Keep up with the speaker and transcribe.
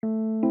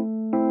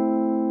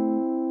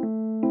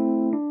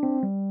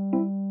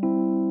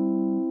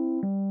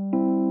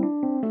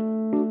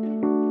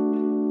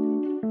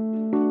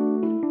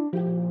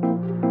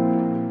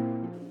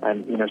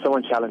And,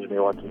 someone challenged me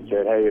once and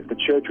said, hey, if the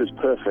church was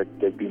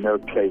perfect, there'd be no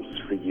place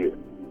for you.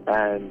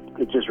 And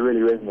it just really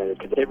resonated,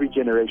 because every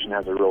generation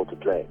has a role to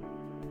play,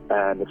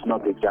 and it's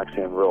not the exact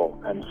same role.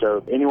 And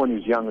so anyone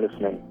who's young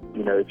listening,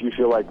 if you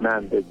feel like,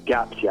 man, there's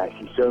gaps here, I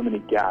see so many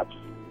gaps,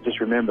 just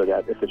remember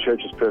that if the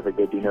church is perfect,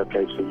 there'd be no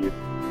place for you.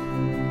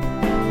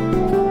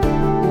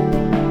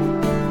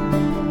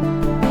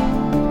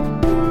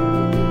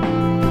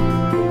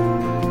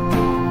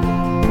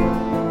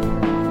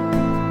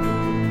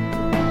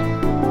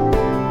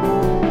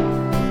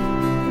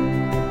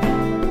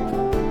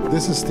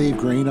 This is Steve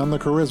Green on the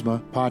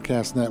Charisma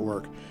Podcast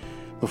Network.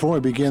 Before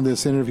we begin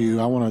this interview,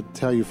 I want to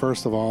tell you,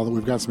 first of all, that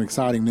we've got some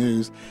exciting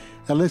news.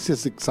 At least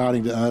it's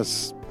exciting to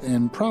us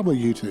and probably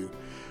you too.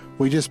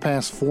 We just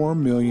passed 4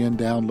 million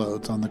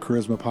downloads on the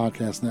Charisma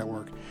Podcast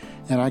Network,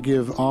 and I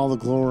give all the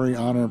glory,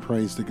 honor, and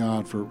praise to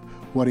God for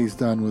what He's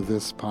done with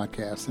this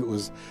podcast. It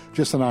was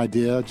just an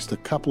idea just a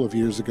couple of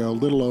years ago, a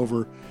little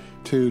over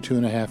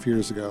 2.5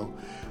 years ago,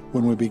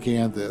 when we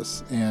began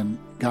this, and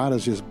God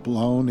has just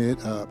blown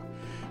it up.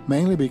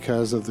 Mainly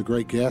because of the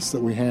great guests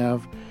that we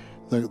have,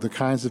 the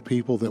kinds of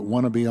people that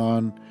want to be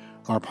on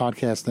our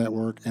podcast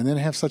network, and then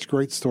have such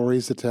great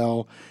stories to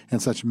tell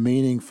and such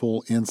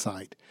meaningful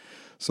insight.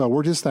 So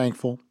we're just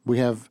thankful. We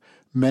have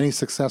many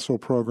successful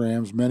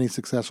programs, many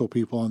successful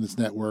people on this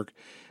network,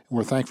 and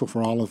we're thankful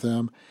for all of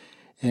them.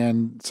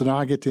 And so now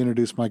I get to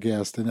introduce my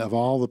guest. And of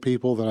all the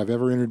people that I've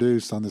ever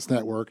introduced on this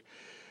network,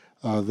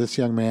 this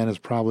young man is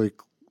probably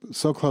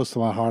so close to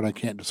my heart I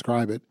can't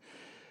describe it.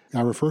 I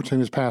refer to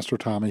him as Pastor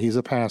Tommy. He's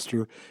a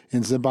pastor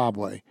in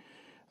Zimbabwe.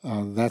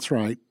 That's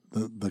right,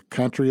 the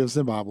country of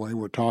Zimbabwe.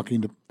 We're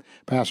talking to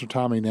Pastor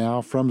Tommy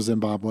now from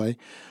Zimbabwe.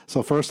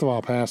 So first of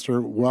all,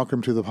 Pastor,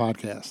 welcome to the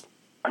podcast.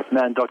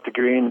 Man, Dr.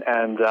 Green,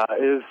 and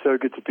it is so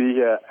good to be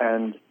here,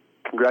 and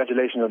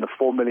congratulations on the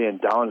 4 million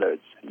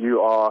downloads.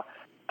 You are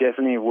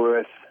definitely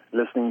worth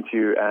listening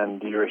to,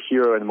 and you're a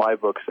hero in my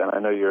books, and I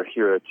know you're a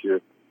hero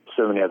to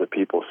so many other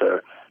people. So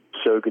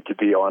good to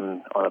be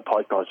on a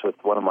podcast with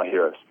one of my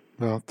heroes.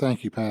 Well,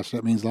 thank you, Pastor.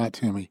 That means a lot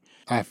to me.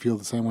 I feel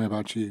the same way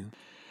about you.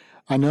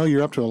 I know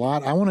you're up to a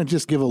lot. I want to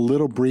just give a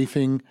little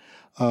briefing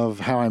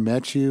of how I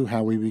met you,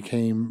 how we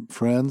became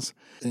friends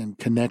and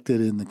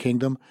connected in the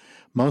kingdom.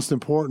 Most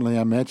importantly,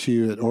 I met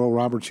you at Oral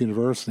Roberts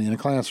University in a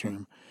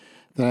classroom.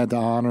 Then I had the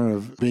honor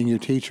of being your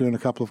teacher in a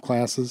couple of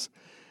classes.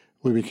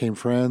 We became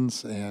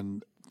friends,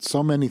 and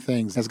so many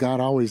things. As God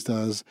always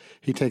does,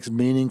 He takes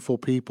meaningful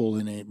people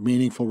in a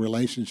meaningful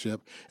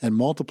relationship and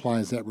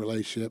multiplies that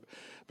relationship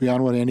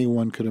beyond what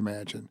anyone could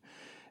imagine.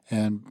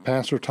 And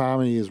Pastor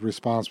Tommy is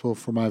responsible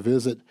for my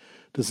visit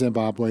to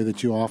Zimbabwe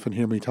that you often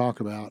hear me talk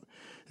about.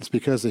 It's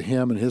because of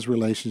him and his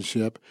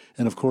relationship,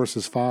 and of course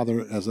his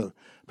father as a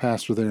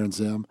pastor there in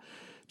Zim,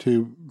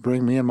 to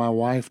bring me and my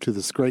wife to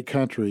this great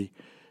country,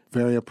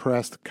 very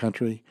oppressed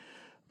country.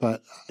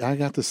 But I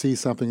got to see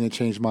something that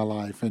changed my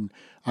life, and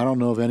I don't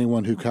know of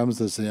anyone who comes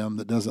to Zim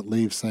that doesn't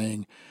leave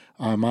saying,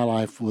 my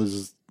life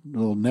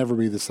will never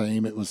be the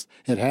same.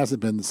 It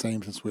hasn't been the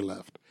same since we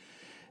left.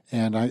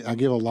 And I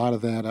give a lot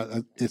of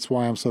that. It's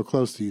why I'm so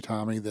close to you,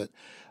 Tommy, that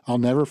I'll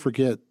never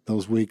forget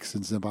those weeks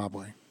in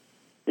Zimbabwe.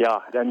 Yeah,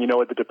 and you know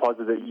what, the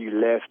deposit that you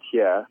left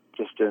here,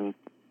 just in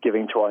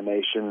giving to our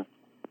nation,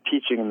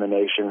 teaching in the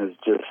nation, has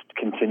just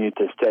continued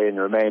to stay and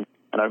remain.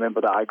 And I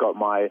remember that I got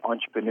my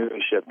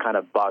entrepreneurship kind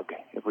of bug,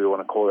 if we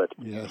want to call it,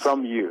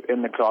 from you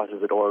in the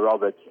classes at Oral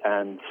Roberts.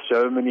 And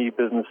so many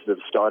businesses have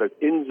started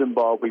in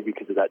Zimbabwe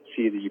because of that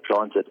seed that you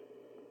planted.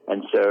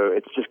 And so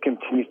it just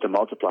continues to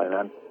multiply,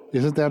 man.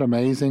 Isn't that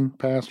amazing,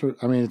 Pastor?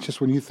 I mean, it's just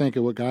when you think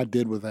of what God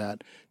did with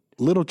that,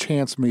 little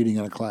chance meeting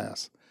in a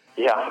class.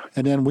 Yeah.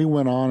 And then we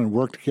went on and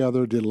worked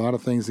together, did a lot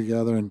of things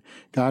together, and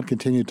God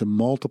continued to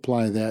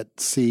multiply that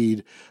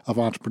seed of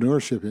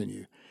entrepreneurship in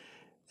you.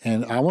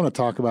 And I want to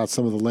talk about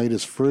some of the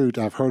latest fruit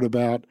I've heard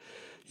about.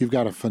 You've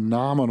got a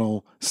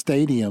phenomenal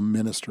stadium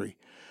ministry.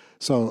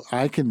 So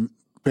I can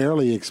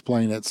barely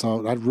explain it.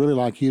 So I'd really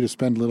like you to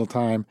spend a little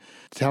time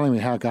telling me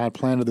how God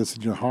planted this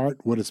in your heart,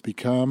 what it's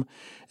become,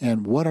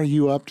 and what are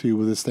you up to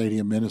with this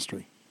stadium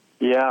ministry?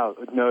 Yeah,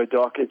 no,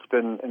 Doc, it's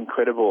been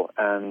incredible.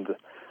 And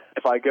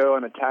if I go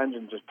on a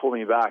tangent, just pull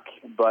me back.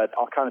 But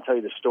I'll kind of tell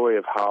you the story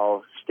of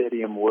how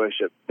stadium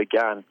worship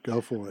began.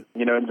 Go for it.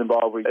 You know, in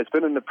Zimbabwe, it's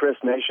been an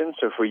oppressed nation.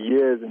 So for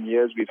years and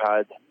years, we've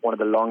had one of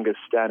the longest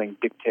standing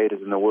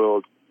dictators in the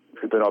world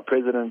who's been our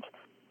president.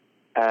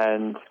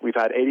 And we've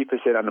had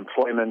 80%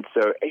 unemployment.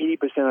 So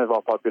 80% of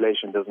our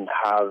population doesn't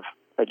have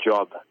a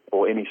job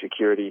or any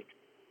security.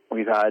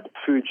 We've had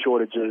food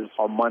shortages.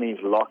 Our money's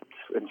locked.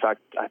 In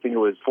fact, I think it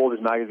was Forbes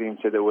magazine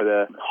said that we're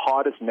the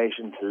hardest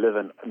nation to live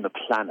in the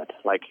planet,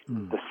 like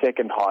the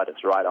second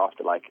hardest, right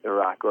after like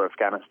Iraq or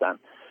Afghanistan.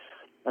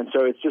 And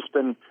so it's just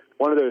been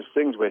one of those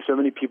things where so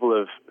many people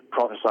have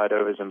prophesied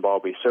over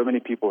Zimbabwe. So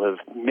many people have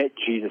met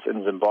Jesus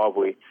in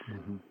Zimbabwe,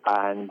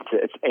 and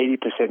it's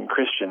 80%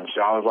 Christian.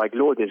 So I was like,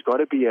 Lord, there's got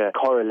to be a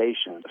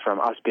correlation from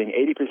us being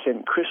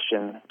 80%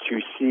 Christian to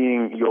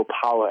seeing your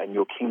power and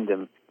your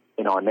kingdom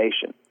in our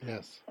nation.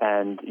 Yes.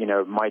 And, you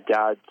know, my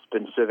dad's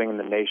been serving in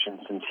the nation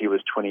since he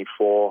was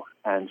 24,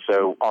 And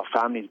so our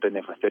family's been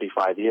there for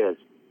 35 years.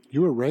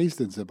 You were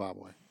raised in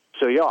Zimbabwe.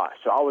 So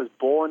I was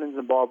born in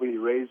Zimbabwe,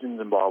 raised in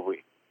Zimbabwe.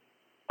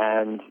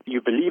 And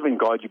you believe in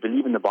God, you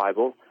believe in the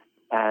Bible,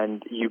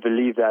 and you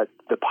believe that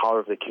the power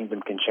of the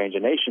kingdom can change a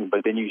nation.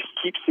 But then you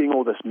keep seeing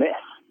all this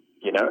mess,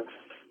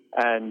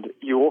 and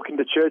you walk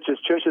into churches.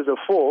 Churches are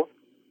full,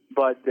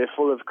 but they're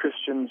full of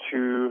Christians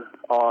who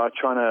are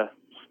trying to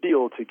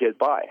steal to get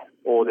by,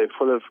 or they're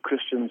full of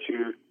Christians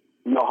who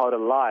know how to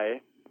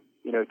lie,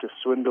 to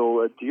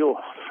swindle a deal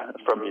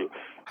from you.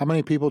 How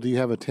many people do you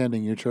have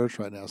attending your church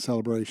right now,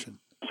 Celebration?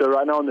 So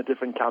right now on the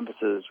different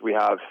campuses, we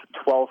have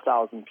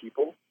 12,000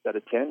 people that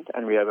attend,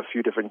 and we have a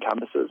few different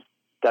campuses.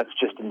 That's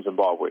just in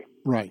Zimbabwe.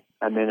 Right.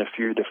 And then a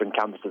few different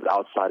campuses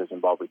outside of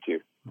Zimbabwe too.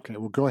 Okay,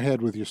 well, go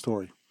ahead with your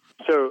story.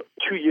 So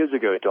 2 years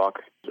ago, Doc,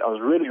 I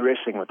was really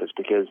wrestling with this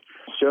because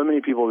so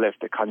many people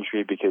left the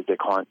country because they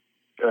can't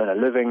earn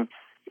a living.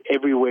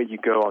 Everywhere you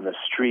go on the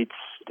streets,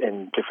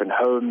 in different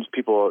homes,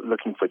 people are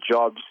looking for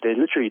jobs. They're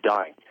literally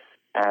dying.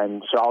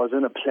 And so I was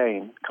in a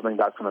plane coming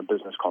back from a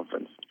business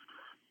conference.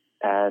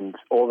 And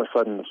all of a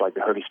sudden, it's like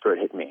the Holy Spirit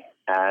hit me.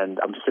 And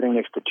I'm sitting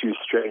next to two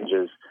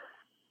strangers,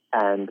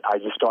 and I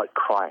just start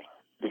crying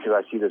because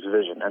I see this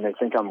vision. And they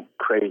think I'm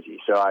crazy.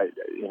 So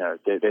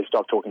they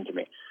stop talking to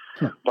me.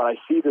 But I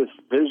see this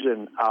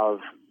vision of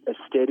a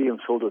stadium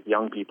filled with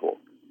young people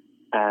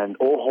and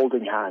all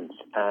holding hands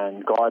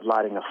and God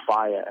lighting a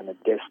fire and a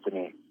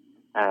destiny.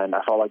 And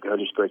I felt like the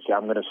Holy Spirit said,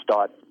 I'm going to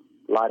start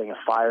lighting a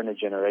fire in a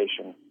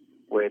generation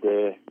where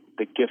the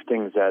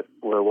giftings that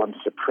were once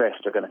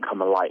suppressed are going to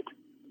come alight.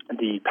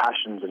 The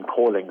passions and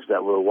callings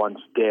that were once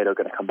dead are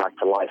going to come back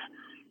to life.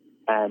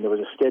 And there was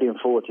a stadium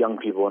full with young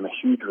people and a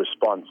huge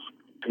response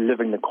to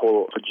living the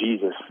call for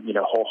Jesus,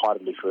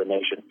 wholeheartedly for a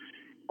nation.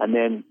 And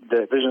then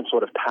the vision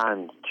sort of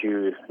panned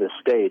to the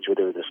stage where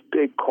there was this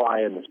big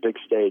choir and this big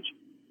stage,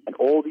 and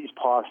all these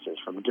pastors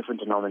from different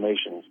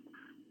denominations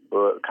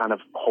were kind of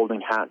holding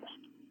hands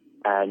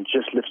and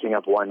just lifting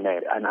up one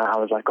name. And I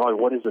was like, God,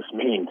 what does this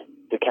mean?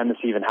 Can this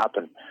even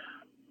happen?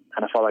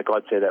 And I felt like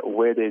God said that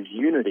where there's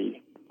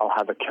unity, I'll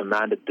have a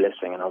commanded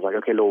blessing. And I was like,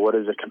 okay, Lord, what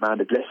does a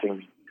commanded blessing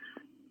mean?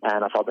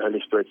 And I felt the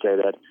Holy Spirit say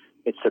that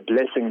it's a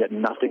blessing that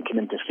nothing can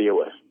interfere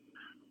with.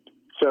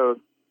 So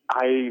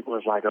I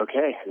was like,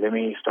 okay, let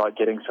me start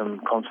getting some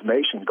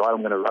confirmation. God, I'm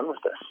going to run with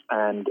this.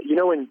 And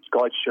when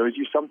God shows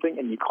you something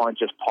and you can't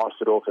just pass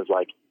it off as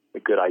like a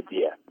good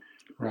idea.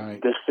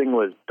 Right. This thing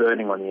was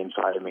burning on the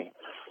inside of me.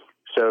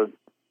 So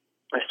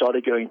I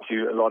started going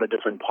to a lot of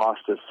different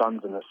pastors'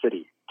 sons in the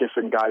city,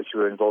 different guys who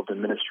were involved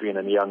in ministry and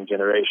in the young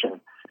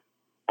generation.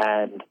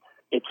 And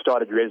it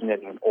started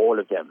resonating in all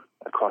of them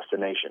across the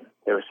nation.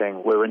 They were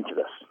saying, we're into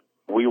this.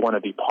 We want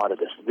to be part of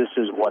this. This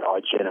is what our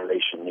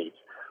generation needs.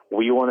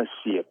 We want to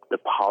see it, the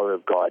power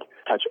of God,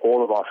 touch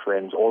all of our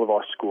friends, all of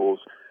our schools,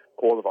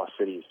 all of our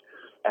cities.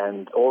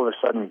 And all of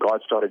a sudden,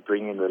 God started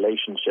bringing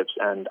relationships.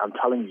 And I'm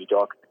telling you,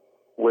 Doc,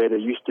 where there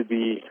used to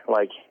be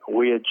like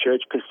weird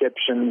church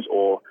perceptions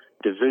or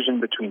division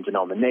between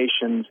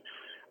denominations,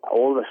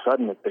 all of a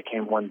sudden it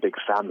became one big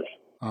family.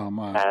 Oh,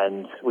 my.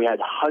 And we had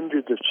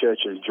hundreds of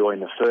churches join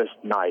the first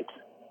night.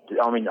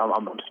 I mean,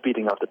 I'm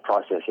speeding up the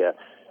process here.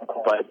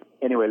 But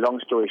anyway, long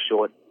story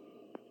short,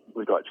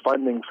 we got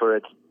funding for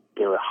it.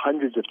 There were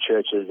hundreds of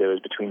churches. There was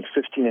between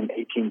 15 and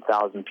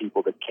 18,000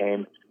 people that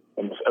came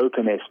in this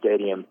open-air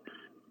stadium.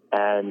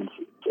 And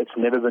it's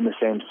never been the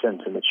same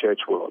since in the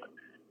church world.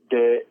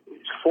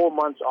 4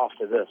 months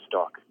after this,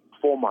 Doc,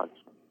 4 months,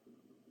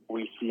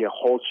 we see a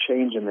whole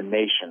change in the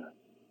nation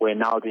where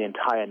now the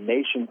entire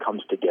nation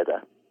comes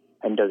together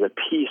and does a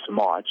peace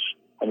march,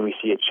 and we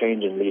see a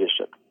change in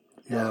leadership.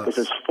 Yes. This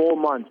is 4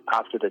 months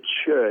after the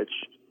church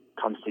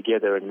comes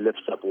together and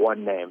lifts up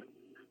one name,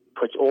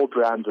 puts all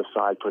brands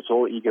aside, puts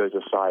all egos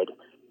aside.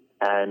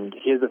 And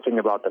here's the thing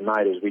about the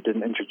night is we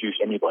didn't introduce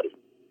anybody.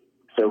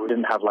 So we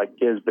didn't have like,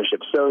 here's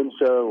Bishop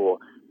so-and-so or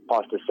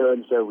Pastor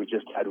so-and-so. We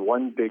just had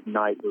one big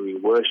night where we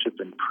worshiped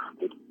and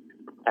prayed,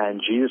 and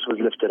Jesus was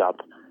lifted up.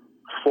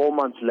 4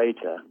 months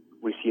later,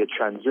 we see a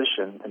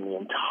transition in the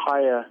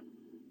entire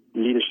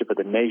leadership of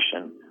the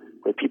nation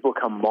where people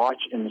come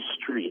march in the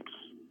streets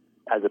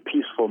as a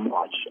peaceful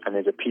march, and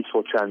there's a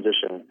peaceful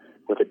transition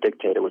with a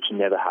dictator, which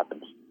never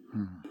happens.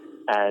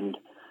 And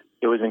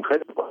it was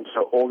incredible.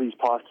 So all these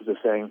pastors are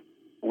saying,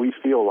 we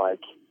feel like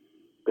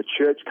the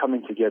church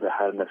coming together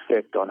had an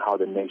effect on how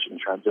the nation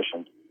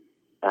transitioned.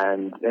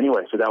 And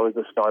anyway, so that was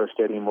the start of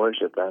stadium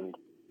worship, and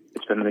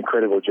it's been an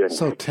incredible journey.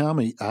 So tell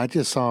me, I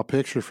just saw a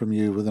picture from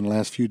you within the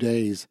last few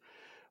days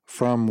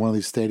from one of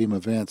these stadium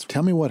events.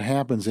 Tell me what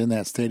happens in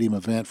that stadium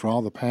event for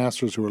all the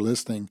pastors who are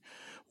listening.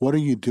 What are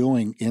you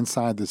doing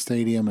inside the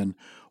stadium, and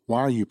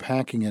why are you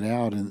packing it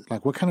out? And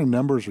like, what kind of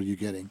numbers are you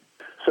getting?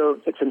 So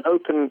it's an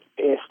open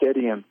air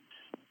stadium,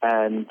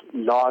 and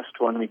last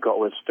one we got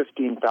was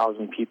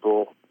 15,000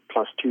 people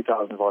plus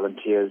 2,000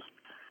 volunteers.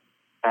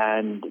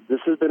 And this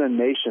has been a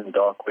nation,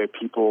 Doc, where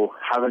people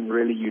haven't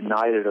really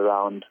united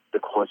around the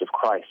cause of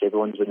Christ.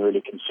 Everyone's been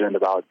really concerned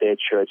about their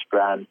church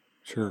brand,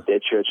 Sure. their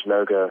church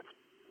logo,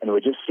 and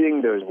we're just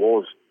seeing those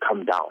walls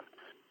come down.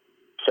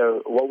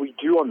 So what we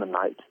do on the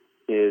night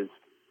is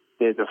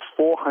there's a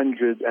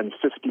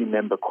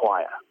 450-member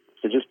choir.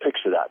 So just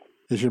picture that.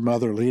 Is your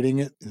mother leading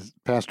it? Is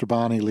Pastor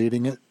Bonnie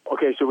leading it?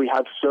 Okay, so we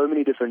have so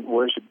many different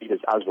worship leaders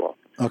as well.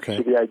 Okay.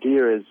 So the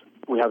idea is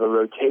we have a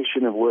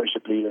rotation of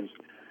worship leaders.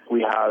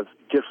 We have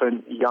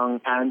different young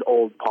and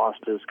old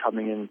pastors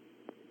coming in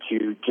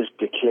to just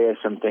declare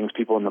some things,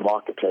 people in the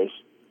marketplace,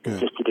 Good.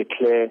 just to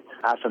declare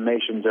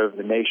affirmations over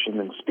the nation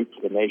and speak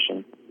to the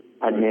nation.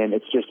 And then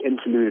it's just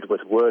interluded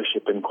with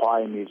worship and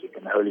choir music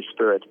and the Holy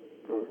Spirit.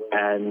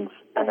 And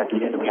at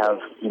the end we have,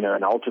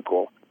 an altar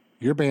call.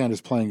 Your band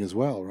is playing as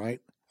well, right?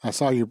 I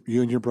saw you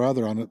and your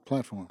brother on the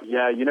platform.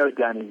 Yeah,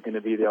 Danny's going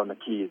to be there on the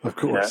keys. Of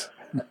course.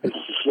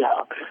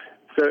 Yeah.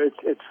 So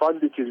it's fun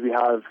because we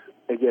have,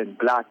 again,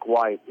 black,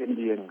 white,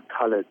 Indian,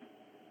 colored,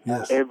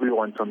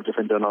 everyone from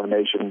different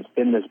denominations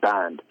in this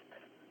band.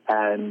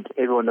 And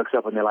everyone looks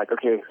up and they're like,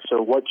 okay,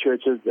 so what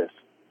church is this?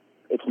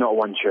 It's not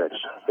one church.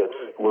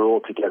 We're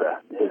all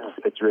together.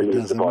 It's really it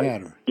doesn't the body.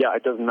 matter. Yeah,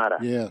 it doesn't matter.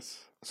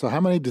 Yes. So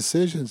how many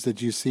decisions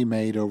did you see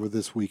made over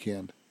this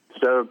weekend?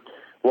 So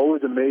what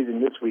was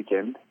amazing this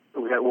weekend,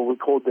 we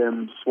called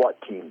them SWAT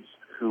teams,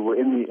 who were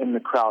in the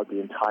crowd the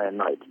entire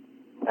night.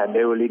 And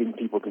they were leading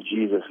people to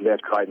Jesus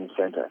left, right, and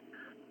center.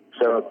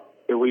 So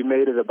we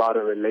made it about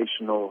a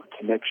relational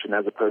connection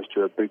as opposed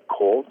to a big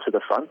call to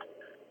the front.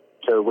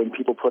 So when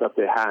people put up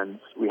their hands,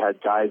 we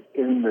had guys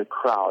in the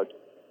crowd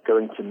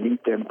going to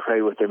meet them,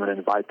 pray with them, and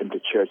invite them to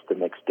church the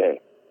next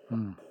day,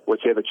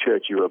 whichever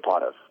church you were a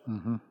part of.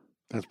 Mm-hmm.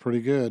 That's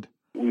pretty good.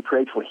 We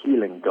prayed for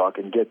healing, Doc,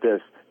 and get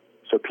this.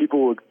 So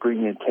people would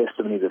bring in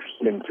testimonies of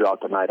healing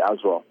throughout the night as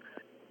well.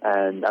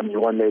 And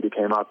one lady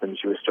came up and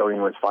she was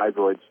struggling with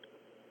fibroids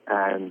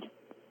and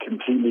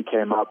completely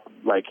came up,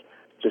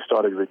 just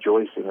started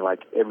rejoicing,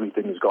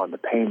 everything is gone, the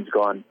pain's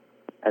gone.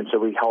 And so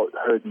we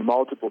heard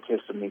multiple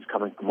testimonies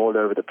coming from all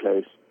over the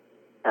place.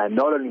 And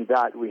not only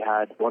that, we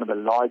had one of the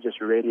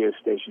largest radio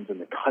stations in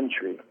the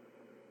country.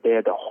 They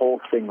had the whole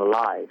thing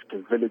live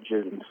to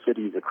villages and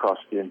cities across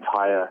the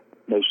entire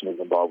nation of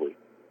Zimbabwe.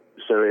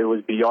 So it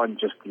was beyond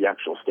just the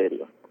actual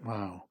stadium.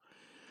 Wow.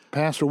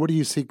 Pastor, what do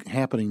you see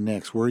happening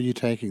next? Where are you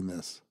taking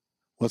this?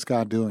 What's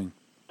God doing?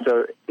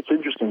 So it's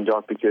interesting,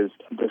 Doc, because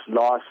this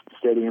last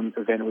stadium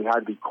event we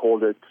had, we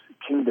called it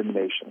Kingdom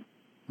Nation.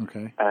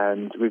 Okay.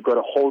 And we've got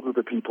a whole group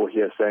of people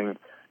here saying,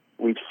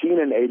 we've seen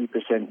an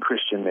 80%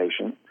 Christian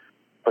nation,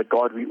 but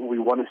God, we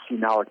want to see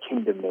now a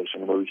kingdom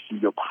nation where we see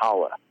your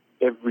power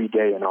every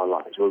day in our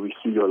lives, where we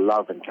see your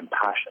love and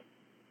compassion,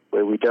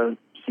 where we don't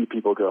see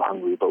people go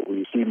hungry, but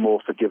we see more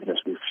forgiveness,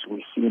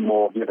 we see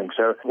more giving.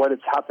 So what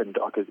has happened,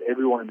 Doc, is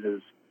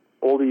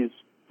all these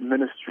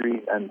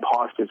ministry and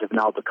pastors have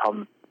now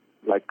become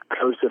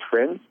closer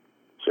friends,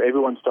 so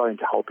everyone's starting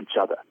to help each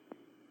other.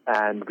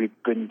 And we've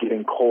been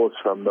getting calls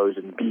from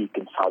Mozambique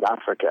and South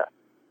Africa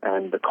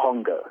and the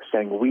Congo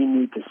saying we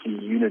need to see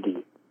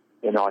unity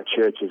in our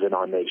churches and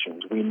our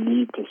nations. We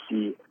need to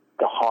see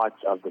the hearts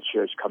of the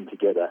church come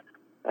together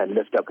and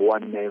lift up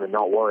one name and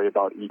not worry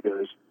about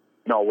egos,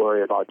 not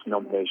worry about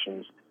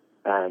denominations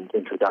and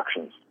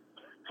introductions.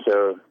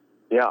 So,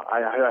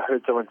 I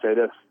heard someone say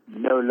this,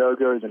 no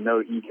logos and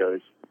no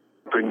egos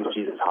brings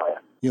Jesus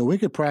higher. We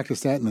could practice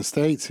that in the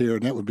States here,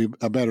 and that would be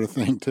a better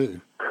thing,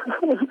 too.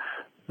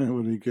 That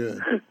would be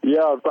good.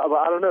 Yeah, but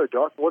I don't know,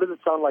 Doc. What does it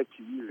sound like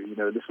to you,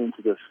 listening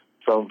to this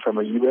from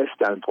a U.S.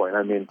 standpoint?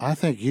 I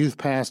think youth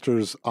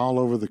pastors all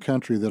over the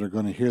country that are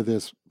going to hear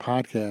this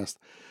podcast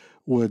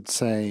would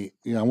say,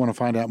 I want to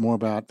find out more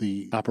about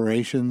the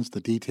operations,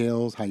 the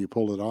details, how you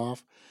pull it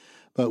off.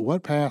 But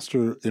what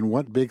pastor in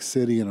what big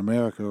city in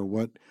America, or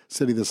what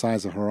city the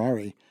size of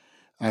Harare,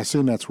 I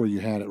assume that's where you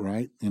had it,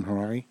 right, in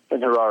Harare?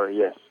 In Harare,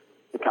 yes.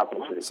 The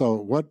capital city. So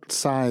what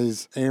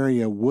size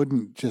area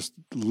wouldn't just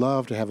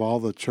love to have all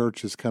the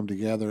churches come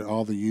together,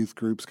 all the youth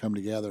groups come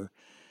together,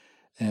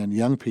 and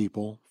young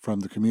people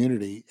from the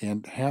community,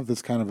 and have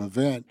this kind of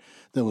event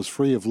that was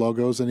free of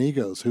logos and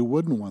egos? Who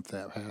wouldn't want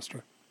that,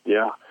 Pastor?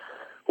 Yeah.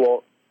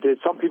 Well, there's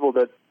some people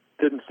that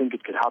didn't think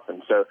it could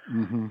happen. So,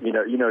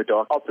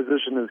 Doc,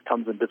 opposition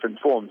comes in different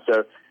forms.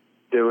 So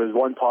there was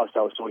one pastor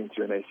I was talking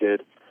to, and they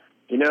said,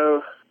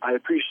 I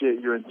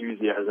appreciate your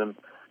enthusiasm,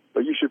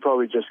 but you should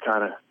probably just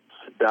kind of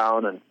sit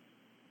down, and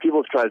people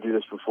have tried to do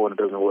this before and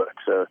it doesn't work.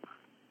 So,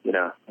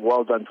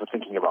 well done for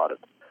thinking about it.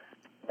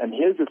 And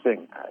here's the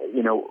thing,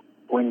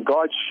 when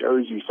God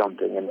shows you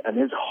something and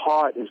his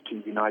heart is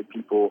to unite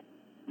people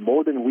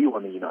more than we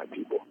want to unite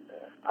people,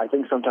 I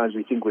think sometimes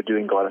we think we're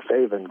doing God a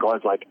favor, and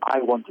God's like,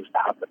 I want this to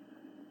happen.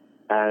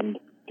 And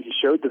he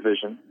showed the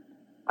vision.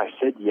 I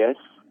said yes.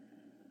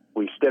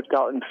 We stepped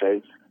out in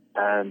faith,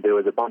 and there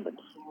was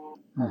abundance.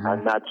 Mm-hmm.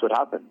 And that's what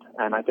happened.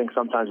 And I think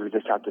sometimes we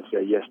just have to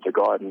say yes to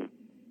God. And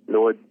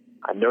Lord,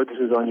 I know this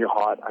is on your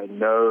heart. I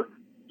know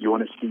you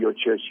want to see your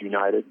church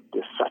united.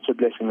 There's such a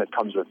blessing that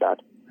comes with that.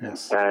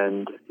 Yes.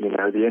 And,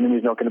 the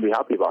enemy's not going to be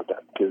happy about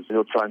that, because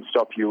he'll try and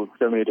stop you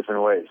so many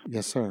different ways.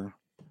 Yes, sir.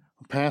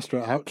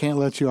 Pastor, I can't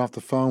let you off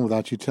the phone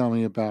without you telling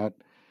me about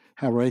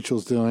how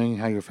Rachel's doing,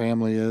 how your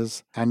family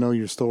is. I know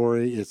your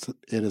story. It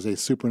is a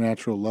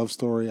supernatural love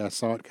story. I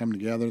saw it come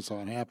together,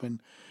 saw it happen.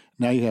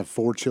 Now you have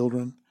 4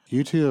 children.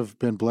 You two have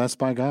been blessed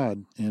by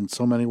God in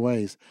so many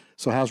ways.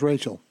 So how's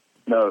Rachel?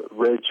 No,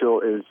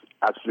 Rachel is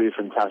absolutely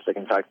fantastic.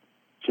 In fact,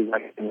 she's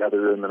like in the other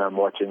room and I'm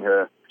watching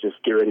her just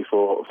get ready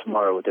for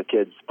tomorrow with the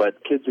kids.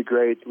 But kids are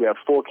great. We have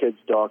 4 kids,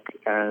 Doc,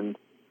 and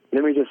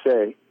let me just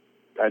say,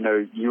 I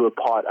know you were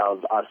part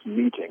of us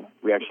meeting.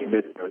 We actually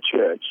met in a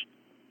church.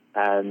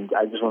 And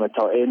I just want to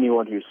tell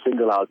anyone who's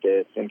single out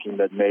there thinking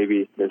that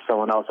maybe there's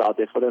someone else out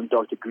there for them,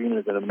 Dr. Green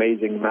is an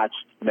amazing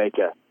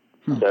matchmaker.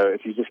 So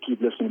if you just keep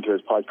listening to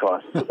his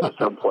podcast, at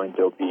some point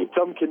there'll be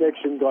some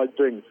connection God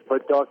brings.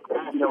 But Doc,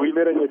 we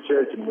met in your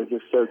church and we're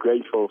just so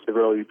grateful for the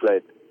role you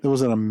played. It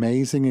was an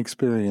amazing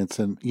experience.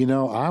 And,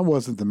 I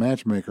wasn't the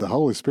matchmaker. The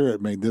Holy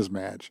Spirit made this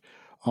match.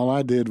 All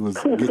I did was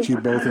get you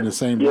both in the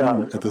same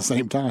room at the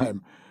same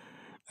time.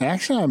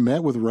 Actually, I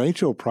met with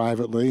Rachel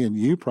privately and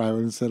you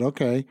privately and said,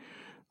 okay,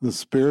 the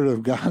Spirit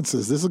of God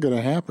says this is going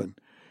to happen.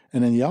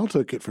 And then y'all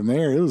took it from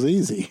there. It was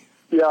easy.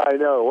 Yeah, I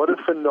know. What a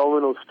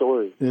phenomenal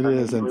story. It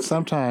is. And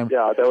sometime...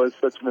 Yeah, that was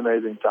such an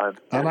amazing time.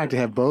 I'd like to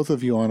have both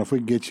of you on, if we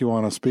can get you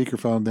on a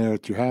speakerphone there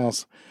at your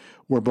house,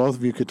 where both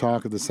of you could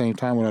talk at the same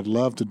time. What I'd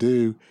love to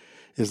do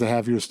is to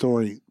have your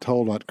story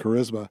told at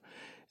Charisma.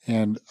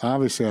 And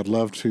obviously, I'd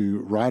love to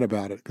write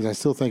about it because I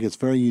still think it's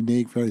very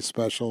unique, very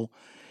special,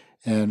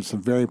 and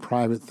some very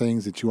private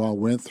things that you all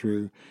went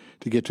through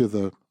to get to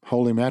the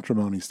holy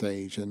matrimony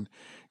stage. And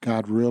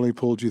God really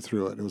pulled you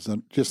through it. It was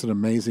just an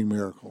amazing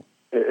miracle.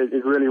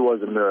 It really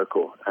was a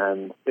miracle,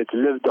 and it's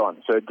lived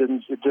on. So it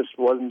just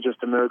wasn't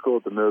just a miracle.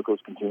 The miracles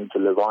continue to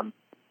live on,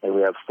 and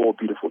we have 4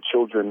 beautiful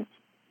children.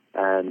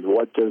 And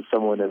what does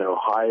someone in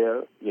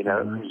Ohio,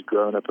 who's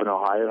grown up in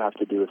Ohio, have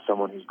to do with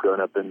someone who's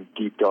grown up in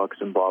deep, dark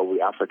Zimbabwe,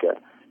 Africa?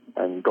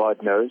 And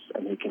God knows,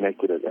 and He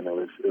connected it, and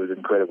it was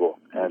incredible.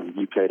 And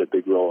you played a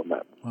big role in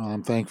that. Well,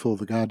 I'm thankful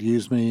that God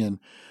used me, and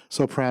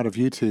so proud of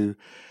you two.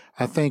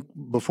 I think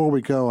before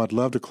we go, I'd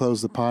love to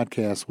close the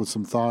podcast with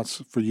some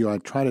thoughts for you. I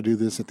try to do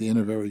this at the end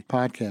of every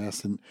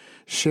podcast and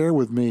share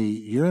with me,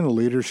 you're in a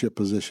leadership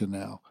position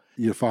now.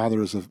 Your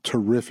father is a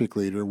terrific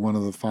leader, one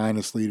of the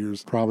finest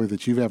leaders probably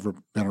that you've ever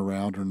been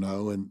around or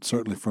know, and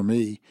certainly for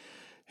me.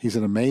 He's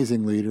an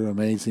amazing leader,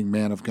 amazing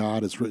man of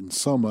God, has written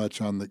so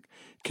much on the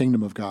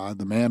kingdom of God,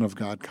 the man of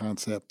God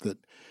concept that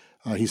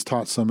he's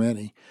taught so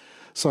many.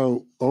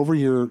 So over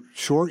your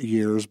short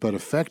years, but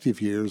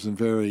effective years and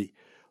very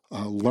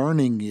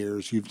learning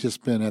years, you've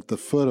just been at the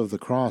foot of the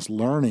cross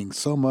learning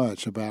so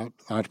much about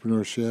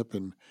entrepreneurship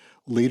and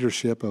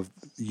leadership of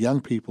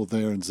young people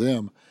there in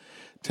Zim.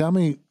 Tell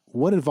me,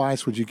 what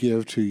advice would you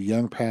give to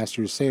young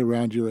pastors, say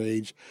around your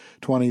age,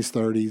 20s,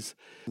 30s,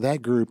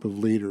 that group of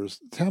leaders?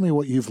 Tell me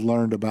what you've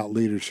learned about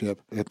leadership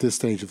at this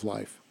stage of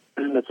life.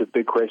 That's a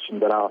big question,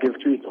 but I'll give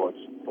 3 thoughts.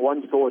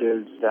 One thought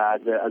is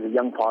that as a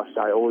young pastor,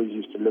 I always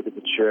used to look at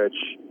the church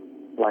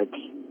like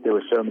there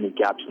were so many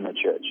gaps in the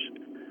church.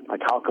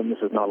 Like, how come this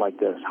is not like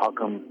this? How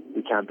come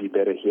we can't be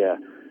better here?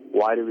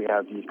 Why do we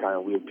have these kind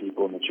of weird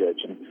people in the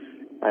church? And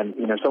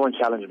someone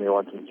challenged me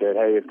once and said,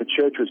 hey, if the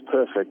church was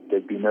perfect,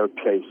 there'd be no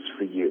place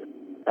for you.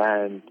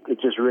 And it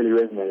just really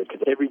resonated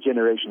because every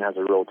generation has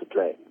a role to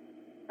play.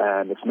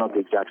 And it's not the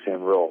exact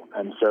same role.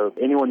 And so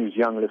anyone who's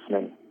young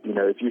listening,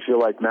 if you feel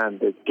like, man,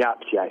 there's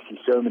gaps here, I see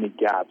so many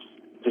gaps,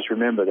 just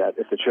remember that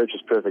if the church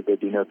is perfect, there'd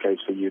be no place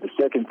for you. The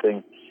second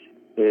thing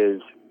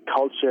is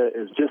culture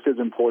is just as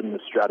important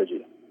as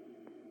strategy.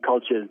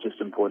 Culture is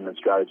just important as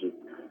strategy.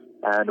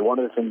 And one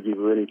of the things we've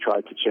really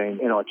tried to change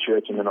in our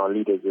church and in our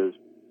leaders is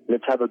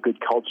let's have a good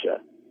culture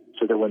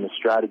so that when the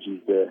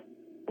strategy is there,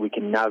 we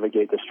can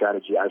navigate the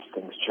strategy as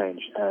things change.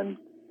 And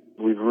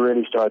we've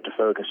really started to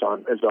focus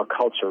on, is our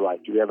culture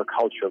right? Do we have a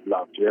culture of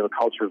love? Do we have a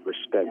culture of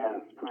respect?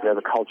 Do we have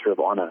a culture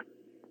of honor?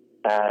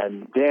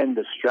 And then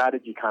the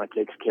strategy kind of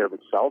takes care of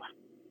itself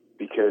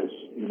because,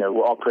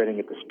 we're operating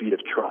at the speed of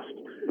trust.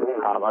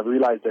 I've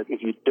realized that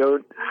if you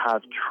don't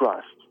have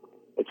trust,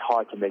 it's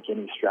hard to make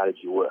any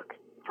strategy work.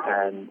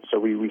 And so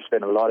we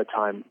spend a lot of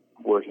time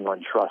working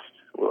on trust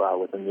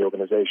within the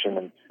organization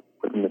and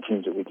within the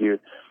teams that we do.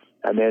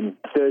 And then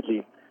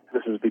thirdly,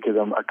 this is because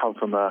I come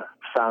from a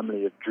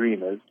family of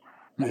dreamers,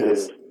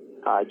 is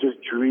just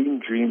dream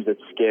dreams that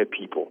scare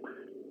people.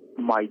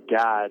 My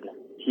dad,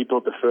 he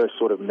built the first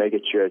sort of mega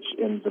church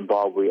in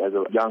Zimbabwe as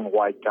a young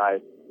white guy,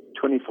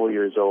 24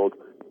 years old,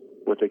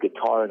 with a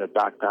guitar and a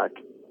backpack,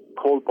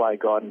 called by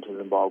God into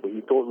Zimbabwe.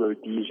 He thought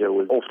Rhodesia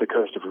was off the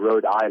coast of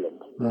Rhode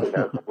Island,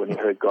 when he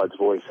heard God's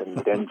voice in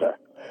Denver.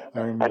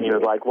 And he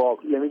was like, well,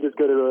 let me just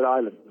go to Rhode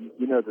Island.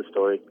 You know the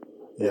story.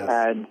 Yes.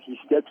 And he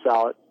steps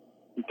out,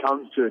 he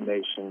comes to a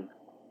nation,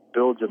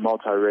 builds a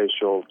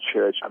multiracial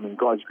church. I mean,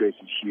 God's grace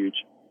is huge.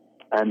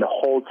 And the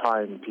whole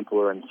time people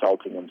are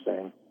insulting him,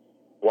 saying,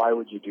 why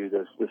would you do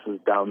this? This is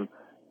dumb.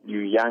 You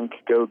yank,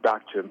 go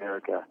back to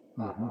America.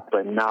 Uh-huh.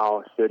 But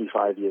now,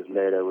 35 years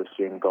later, we're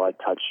seeing God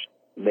touch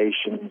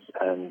nations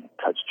and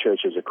touch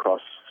churches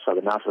across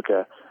Southern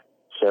Africa.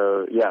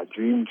 So, yeah,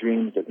 dream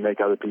dreams that make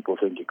other people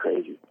think you're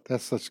crazy.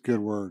 That's such a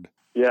good word.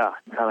 Yeah,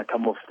 kind of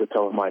come off the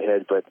top of my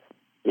head, but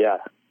yeah,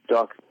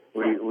 Doc,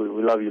 we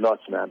love you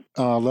lots, man.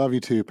 I love you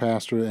too,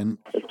 Pastor, and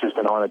it's just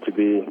an honor to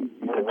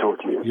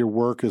talk to you. Your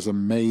work is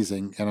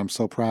amazing, and I'm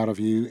so proud of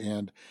you.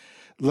 And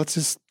let's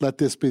just let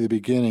this be the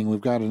beginning.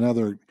 We've got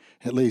another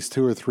at least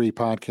 2 or 3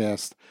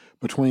 podcasts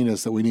between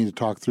us that we need to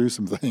talk through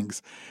some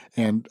things.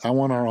 And I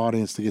want our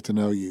audience to get to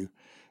know you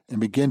and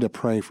begin to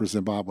pray for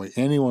Zimbabwe.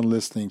 Anyone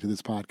listening to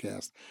this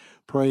podcast,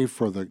 pray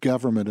for the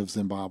government of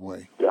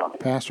Zimbabwe. Yeah.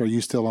 Pastor, are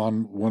you still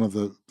on one of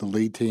the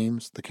lead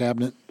teams, the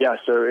cabinet? Yeah,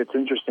 so it's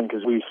interesting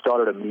because we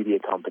started a media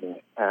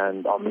company,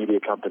 and our media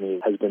company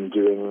has been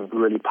doing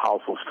really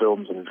powerful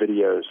films and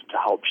videos to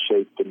help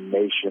shape the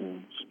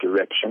nation's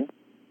direction.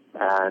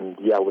 And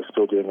yeah, we're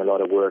still doing a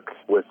lot of work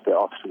with the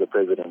Office of the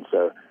President.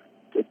 So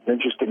it's an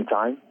interesting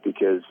time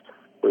because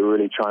we're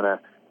really trying to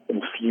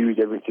infuse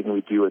everything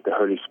we do with the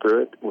Holy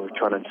Spirit. We're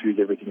trying to infuse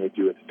everything we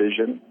do with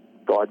vision,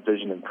 God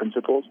vision and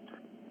principles.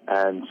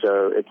 And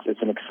so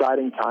it's an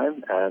exciting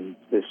time, and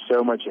there's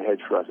so much ahead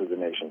for us as a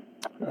nation.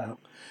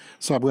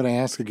 So I'm going to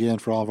ask again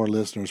for all of our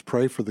listeners,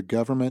 pray for the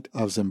government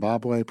of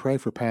Zimbabwe, pray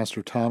for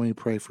Pastor Tommy,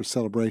 pray for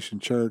Celebration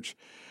Church,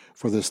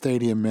 for the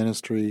stadium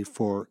ministry,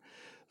 for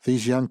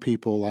these young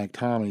people like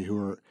Tommy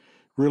who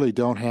really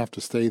don't have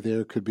to stay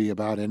there, could be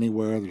about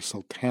anywhere. They're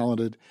so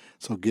talented,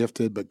 so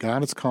gifted, but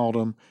God has called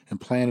them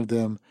and planted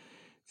them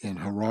in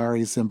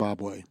Harare,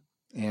 Zimbabwe.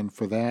 And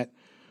for that,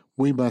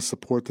 we must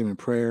support them in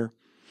prayer,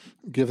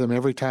 give them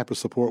every type of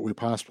support we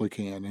possibly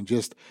can. And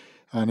just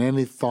on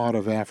any thought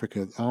of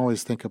Africa, I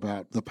always think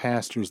about the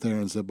pastors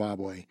there in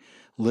Zimbabwe.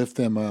 Lift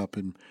them up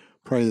and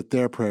pray that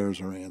their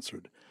prayers are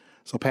answered.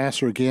 So,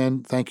 Pastor,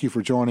 again, thank you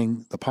for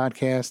joining the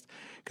podcast.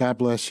 God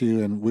bless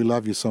you, and we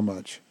love you so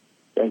much.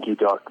 Thank you,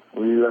 Doc.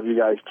 We love you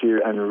guys,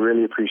 too, and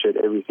really appreciate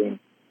everything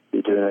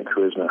you're doing at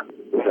Charisma.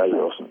 You guys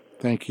are awesome.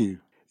 Thank you.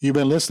 You've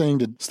been listening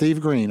to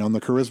Steve Green on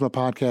the Charisma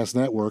Podcast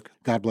Network.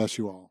 God bless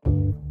you all.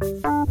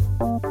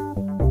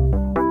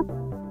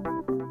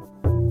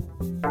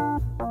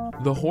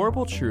 The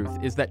horrible truth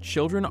is that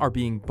children are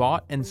being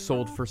bought and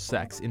sold for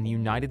sex in the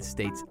United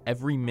States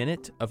every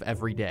minute of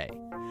every day.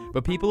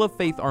 But people of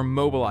faith are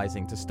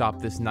mobilizing to stop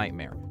this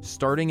nightmare,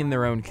 starting in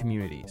their own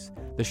communities.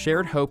 The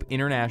Shared Hope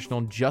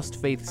International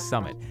Just Faith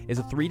Summit is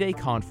a 3-day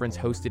conference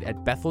hosted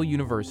at Bethel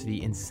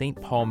University in St.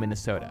 Paul,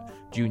 Minnesota,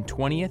 June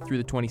 20th through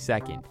the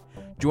 22nd.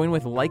 Join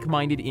with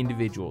like-minded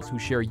individuals who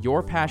share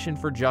your passion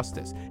for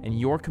justice and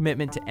your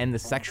commitment to end the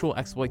sexual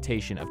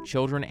exploitation of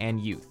children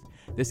and youth.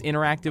 This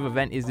interactive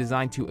event is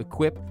designed to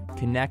equip,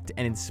 connect,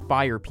 and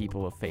inspire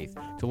people of faith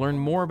to learn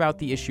more about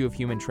the issue of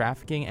human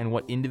trafficking and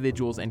what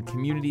individuals and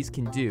communities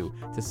can do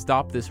to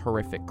stop this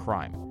horrific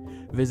crime.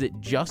 Visit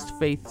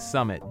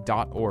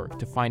justfaithsummit.org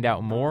to find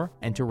out more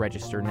and to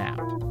register now.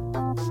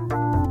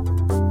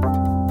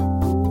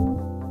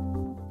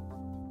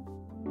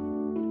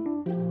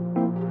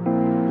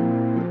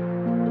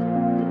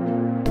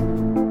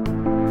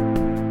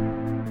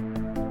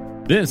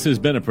 This has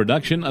been a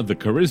production of the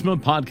Charisma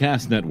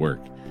Podcast Network.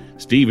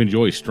 Steve and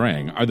Joy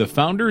Strang are the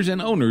founders and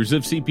owners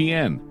of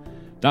CPN.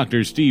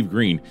 Dr. Steve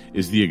Green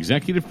is the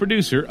executive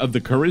producer of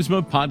the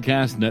Charisma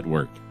Podcast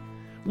Network.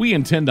 We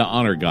intend to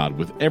honor God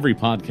with every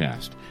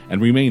podcast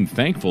and remain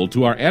thankful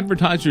to our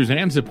advertisers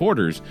and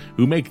supporters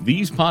who make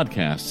these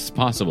podcasts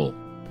possible.